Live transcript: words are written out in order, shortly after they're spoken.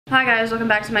Hi guys, welcome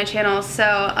back to my channel. So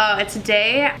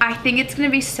today I think it's gonna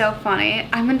be so funny.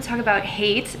 I'm gonna talk about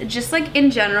hate, just like in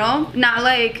general. Not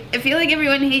like, I feel like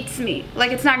everyone hates me.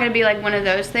 Like, it's not gonna be like one of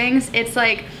those things. It's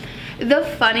like the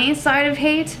funny side of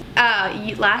hate.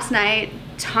 Last night,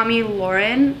 Tomi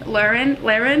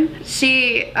lahren,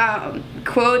 she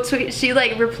quote tweet, she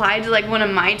like replied to like one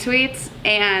of my tweets,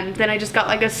 and then I just got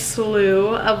like a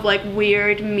slew of like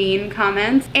weird mean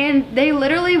comments, and they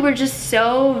literally were just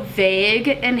so vague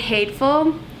and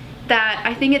hateful that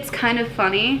I think it's kind of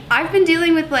funny. I've been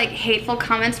dealing with like hateful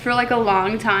comments for like a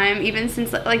long time, even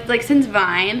since like since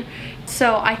Vine.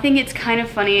 So I think it's kind of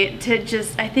funny to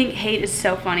just, I think hate is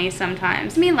so funny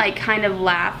sometimes. I mean, like kind of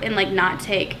laugh and like not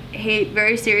take hate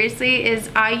very seriously is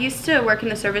I used to work in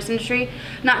the service industry,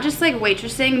 not just like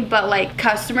waitressing, but like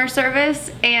customer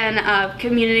service and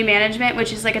community management,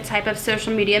 which is like a type of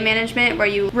social media management where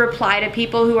you reply to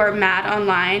people who are mad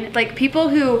online. Like people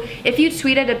who, if you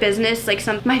tweet at a business like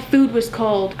my food was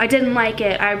cold, I didn't like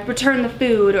it, I returned the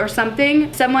food or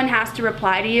something, someone has to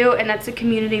reply to you, and that's a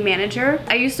community manager.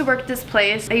 I used to work at this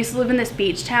place. I used to live in this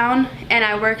beach town, and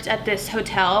I worked at this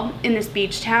hotel in this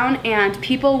beach town, and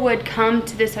people would come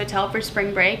to this hotel for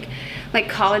spring break, like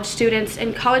college students,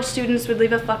 and college students would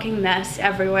leave a fucking mess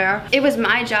everywhere. It was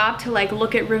my job to like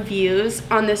look at reviews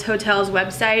on this hotel's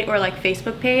website or like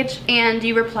Facebook page, and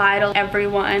you reply to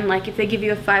everyone. Like if they give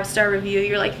you a 5-star review,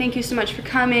 you're like, thank you so much for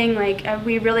coming, like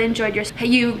we really enjoyed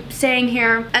you staying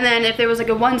here. And then if there was like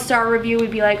a 1-star review,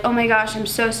 we'd be like, oh my gosh, I'm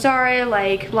so sorry,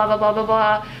 like blah blah blah blah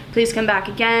blah, please come back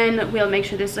again, we'll make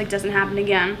sure this like doesn't happen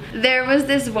again. There was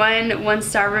this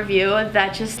one-star review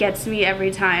that just gets me every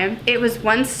time. It was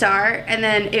 1 star, and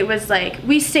then it was like,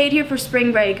 we stayed here for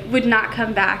spring break, would not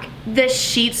come back, the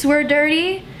sheets were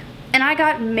dirty, and I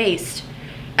got maced.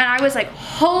 And I was like,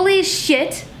 holy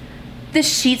shit, the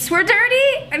sheets were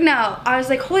dirty? No, I was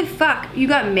like, holy fuck, you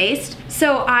got maced?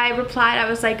 So I replied, I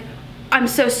was like, I'm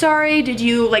so sorry, did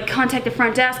you like contact the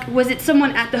front desk? Was it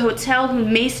someone at the hotel who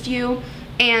maced you?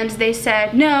 And they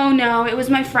said, no, it was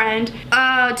my friend.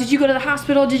 Did you go to the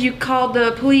hospital? Did you call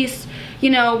the police?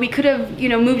 You know, we could have, you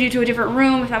know, moved you to a different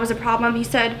room if that was a problem. He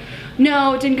said,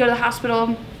 no, didn't go to the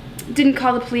hospital. Didn't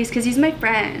call the police because he's my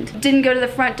friend. Didn't go to the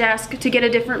front desk to get a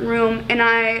different room.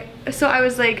 And so I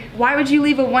was like, why would you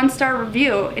leave a 1-star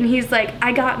review? And he's like,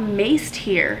 I got maced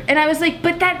here. And I was like,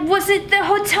 but that wasn't, the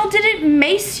hotel didn't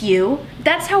mace you.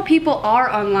 That's how people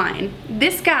are online.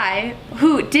 This guy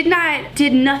who did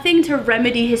nothing to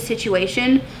remedy his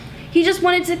situation, he just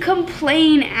wanted to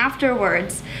complain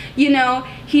afterwards. You know,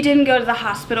 he didn't go to the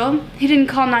hospital, he didn't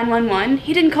call 911,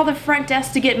 he didn't call the front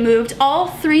desk to get moved. All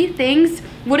 3 things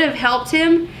would have helped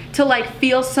him to like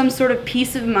feel some sort of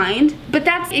peace of mind. But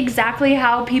that's exactly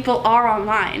how people are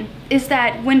online, is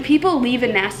that when people leave a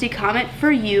nasty comment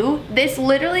for you, it's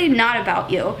literally not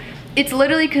about you. It's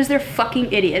literally because they're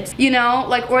fucking idiots, you know,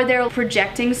 like, or they're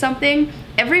projecting something.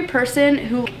 Every person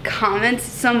who comments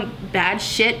some bad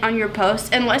shit on your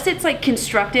post, unless it's like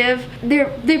constructive,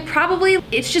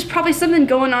 it's just probably something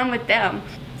going on with them.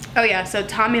 Oh yeah, so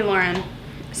Tomi lahren.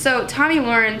 So Tomi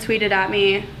lahren tweeted at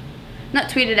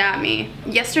me,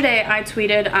 yesterday I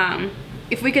tweeted,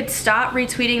 if we could stop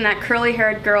retweeting that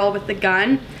curly-haired girl with the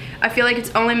gun, I feel like it's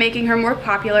only making her more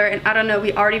popular, and I don't know,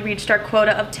 we already reached our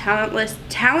quota of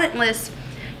talentless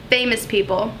famous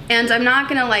people. And I'm not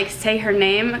gonna like say her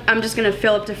name, I'm just gonna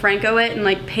Philip DeFranco it and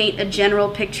like paint a general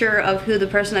picture of who the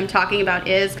person I'm talking about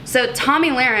is. So Tomi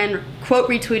lahren quote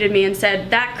retweeted me and said,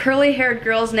 that curly haired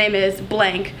girl's name is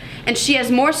blank, and she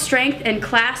has more strength and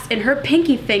class in her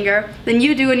pinky finger than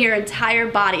you do in your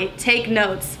entire body. Take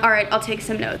notes. All right, I'll take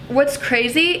some notes. What's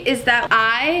crazy is that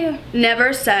I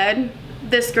never said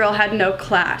this girl had no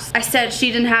class. I said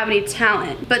she didn't have any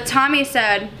talent. But Tomi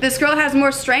said, this girl has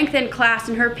more strength and class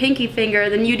in her pinky finger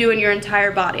than you do in your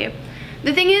entire body.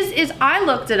 The thing is I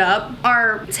looked it up.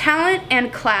 Are talent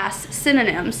and class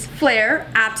synonyms?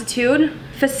 Flair, aptitude,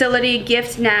 facility,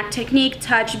 gift, knack, technique,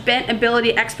 touch, bent,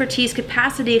 ability, expertise,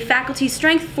 capacity, faculty,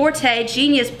 strength, forte,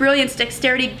 genius, brilliance,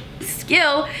 dexterity,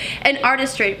 skill, and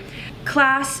artistry.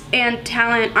 Class and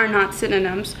talent are not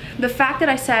synonyms. The fact that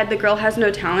I said the girl has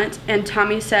no talent and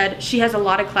Tomi said she has a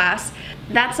lot of class,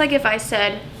 that's like if I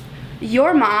said,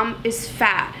 your mom is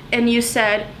fat, and you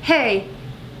said, hey,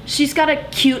 she's got a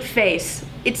cute face.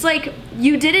 It's like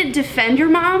you didn't defend your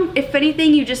mom. If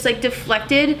anything, you just like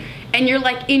deflected, and you're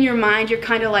like in your mind, you're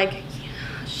kind of like,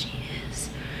 yeah, she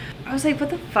is. I was like, what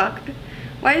the fuck?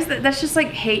 Why is that? That's just like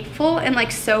hateful and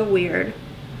like so weird.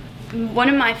 One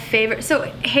of my favorite, so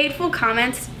hateful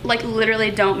comments like literally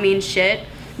don't mean shit,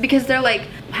 because they're like,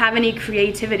 have any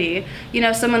creativity. You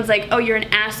know, someone's like, oh, you're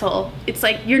an asshole. It's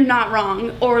like, you're not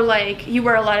wrong. Or like, you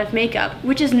wear a lot of makeup,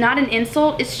 which is not an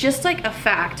insult. It's just like a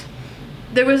fact.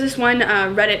 There was this one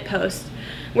Reddit post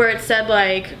where it said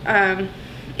like,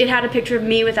 it had a picture of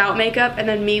me without makeup and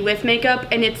then me with makeup,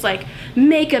 and it's like,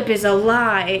 makeup is a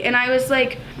lie. And I was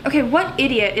like, okay, what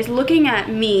idiot is looking at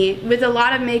me with a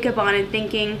lot of makeup on and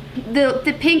thinking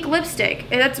the pink lipstick?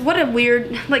 That's what a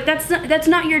weird, like that's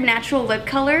not your natural lip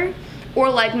color. Or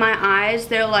like my eyes,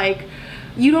 they're like,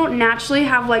 you don't naturally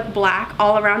have like black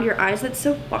all around your eyes. That's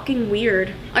so fucking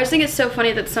weird. I just think it's so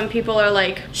funny that some people are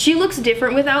like, she looks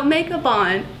different without makeup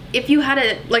on. If you had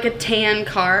a tan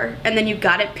car and then you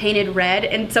got it painted red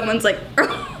and someone's like,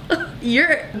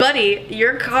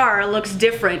 your car looks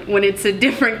different when it's a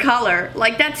different color.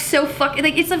 Like, that's so fucking,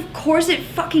 like, it's of course it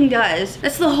fucking does.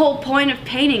 That's the whole point of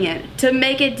painting it, to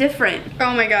make it different.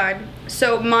 Oh my god.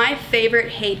 So my favorite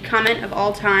hate comment of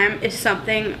all time is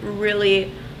something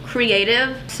really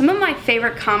creative. Some of my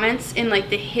favorite comments in like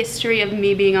the history of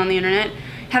me being on the internet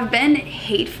have been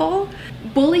hateful.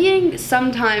 Bullying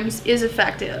sometimes is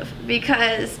effective,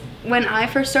 because when I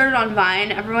first started on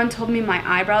Vine, everyone told me my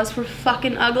eyebrows were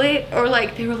fucking ugly, or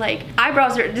like they were like,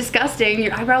 eyebrows are disgusting,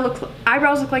 your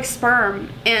eyebrows look like sperm.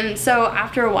 And so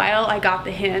after a while I got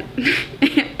the hint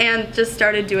and just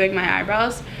started doing my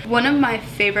eyebrows. One of my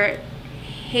favorite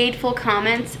hateful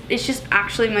comments, it's just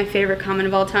actually my favorite comment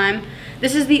of all time.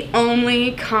 This is the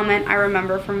only comment I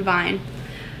remember from Vine.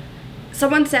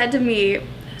 Someone said to me,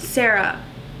 Sarah,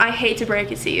 I hate to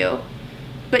break it to you,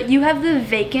 but you have the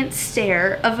vacant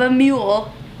stare of a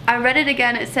mule. I read it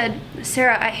again, it said,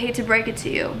 Sarah, I hate to break it to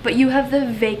you, but you have the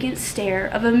vacant stare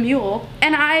of a mule.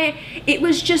 And it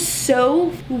was just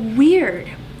so weird.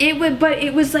 But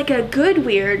it was like a good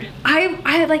weird.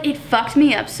 I like, it fucked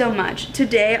me up so much.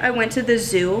 Today I went to the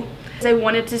zoo because I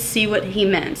wanted to see what he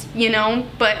meant, you know?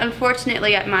 But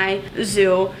unfortunately at my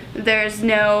zoo, there's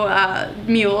no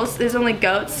mules, there's only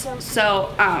goats.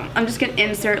 So I'm just gonna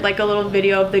insert like a little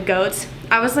video of the goats.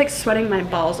 I was like sweating my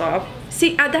balls off.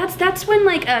 See, that's when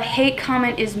like a hate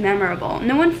comment is memorable.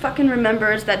 No one fucking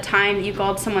remembers that time that you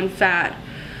called someone fat.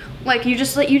 Like you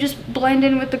just blend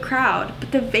in with the crowd.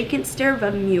 But the vacant stare of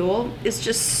a mule is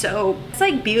just so, it's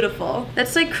like beautiful.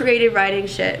 That's like creative writing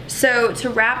shit. So to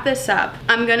wrap this up,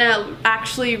 I'm gonna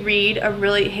actually read a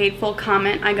really hateful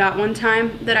comment I got one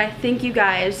time that I think you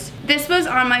guys, this was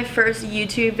on my first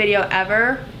YouTube video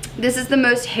ever. This is the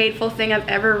most hateful thing I've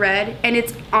ever read, and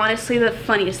it's honestly the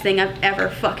funniest thing I've ever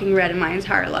fucking read in my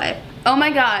entire life. Oh my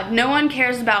god, no one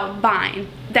cares about Vine.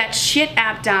 That shit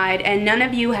app died and none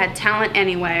of you had talent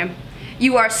anyway.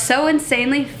 You are so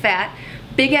insanely fat,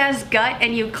 big ass gut,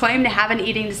 and you claim to have an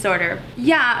eating disorder.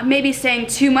 Yeah, maybe saying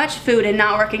too much food and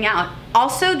not working out.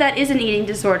 Also, that is an eating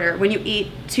disorder when you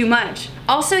eat too much.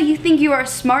 Also, you think you are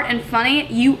smart and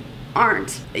funny? You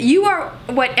aren't. You are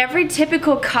what every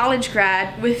typical college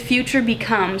grad with future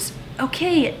becomes.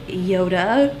 Okay,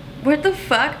 Yoda, what the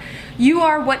fuck? You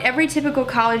are what every typical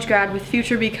college grad with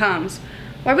future becomes.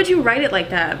 Why would you write it like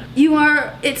that? You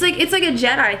are, it's like a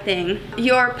Jedi thing.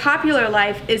 Your popular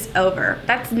life is over.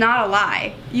 That's not a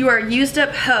lie. You are used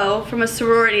up hoe from a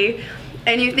sorority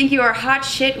and you think you are hot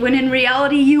shit when in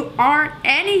reality you aren't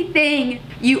anything.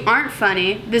 You aren't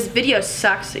funny. This video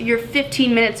sucks. Your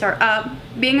 15 minutes are up.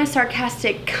 Being a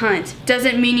sarcastic cunt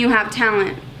doesn't mean you have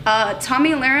talent.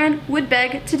 Tomi Lahren would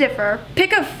beg to differ.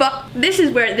 Pick a this is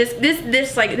where this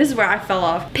is where I fell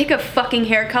off. Pick a fucking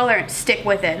hair color and stick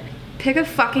with it. Pick a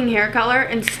fucking hair color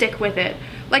and stick with it.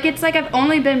 Like, it's like I've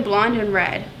only been blonde and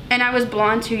red, and I was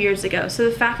blonde 2 years ago. So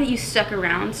the fact that you stuck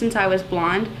around since I was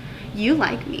blonde, you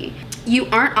like me. You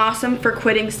aren't awesome for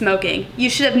quitting smoking.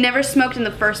 You should have never smoked in the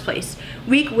first place.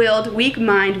 Weak-willed,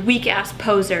 weak-mind, weak-ass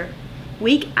poser.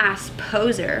 Weak-ass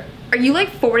poser. Are you like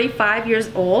 45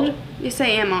 years old? Yes, I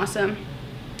am awesome.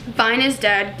 Vine is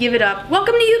dead. Give it up.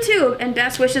 Welcome to YouTube. And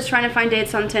best wishes trying to find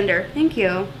dates on Tinder. Thank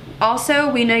you.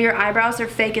 Also, we know your eyebrows are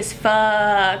fake as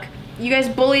fuck. You guys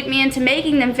bullied me into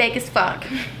making them fake as fuck.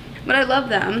 But I love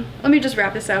them. Let me just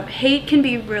wrap this up. Hate can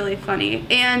be really funny.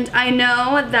 And I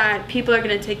know that people are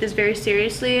gonna take this very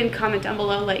seriously and comment down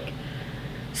below like,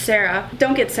 Sarah,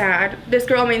 don't get sad. This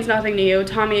girl means nothing to you.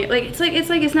 Tomi,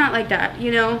 it's not like that,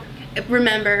 you know?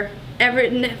 Remember,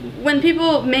 when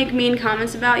people make mean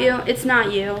comments about you, it's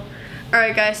not you.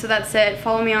 Alright guys, so that's it.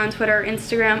 Follow me on Twitter,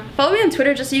 Instagram. Follow me on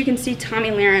Twitter just so you can see Tomi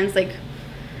Lahren's like,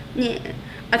 yeah.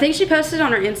 I think she posted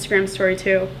on her Instagram story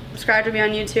too. Subscribe to me on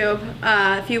YouTube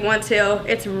if you want to.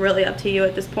 It's really up to you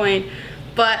at this point.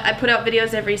 But I put out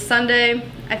videos every Sunday.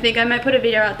 I think I might put a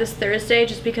video out this Thursday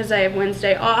just because I have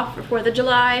Wednesday off for 4th of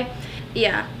July.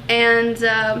 Yeah, and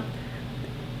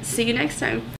see you next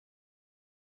time.